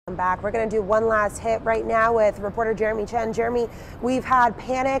back. We're going to do one last hit right now with reporter Jeremy Chen. Jeremy, we've had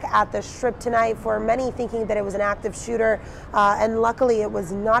panic at the Strip tonight for many thinking that it was an active shooter, and luckily it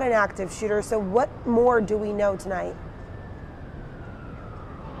was not an active shooter. So what more do we know tonight?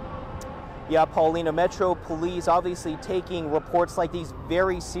 Yeah, Paulina, Metro Police obviously taking reports like these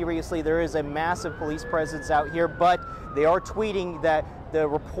very seriously. There is a massive police presence out here, but they are tweeting that the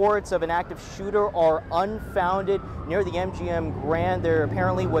reports of an active shooter are unfounded. Near the MGM Grand, there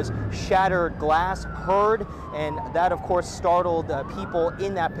apparently was shattered glass heard, and that of course startled people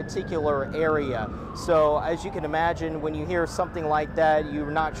in that particular area. So as you can imagine, when you hear something like that,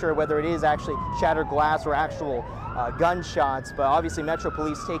 you're not sure whether it is actually shattered glass or actual gunshots, but obviously Metro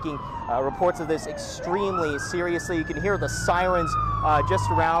Police taking reports of this extremely seriously. You can hear the sirens just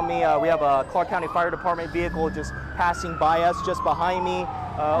around me. We have a Clark County Fire Department vehicle just passing by us. Just behind me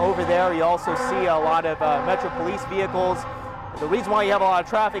over there, you also see a lot of Metro Police vehicles. The reason why you have a lot of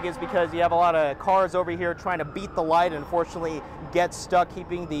traffic is because you have a lot of cars over here trying to beat the light and unfortunately get stuck,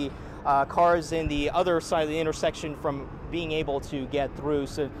 keeping the cars in the other side of the intersection from being able to get through.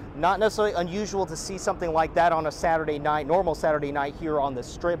 So not necessarily unusual to see something like that on a Saturday night, normal Saturday night here on the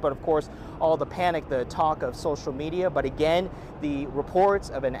Strip, but of course all the panic, the talk of social media. But again, the reports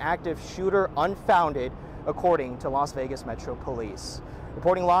of an active shooter unfounded, according to Las Vegas Metro Police.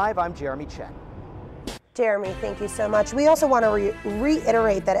 Reporting live, I'm Jeremy Chen. Jeremy, thank you so much. We also want to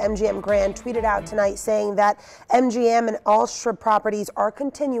reiterate that MGM Grand tweeted out tonight saying that MGM and all Strip properties are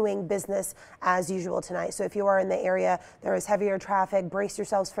continuing business as usual tonight. So if you are in the area, there is heavier traffic. Brace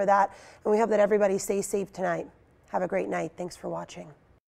yourselves for that. And we hope that everybody stays safe tonight. Have a great night. Thanks for watching.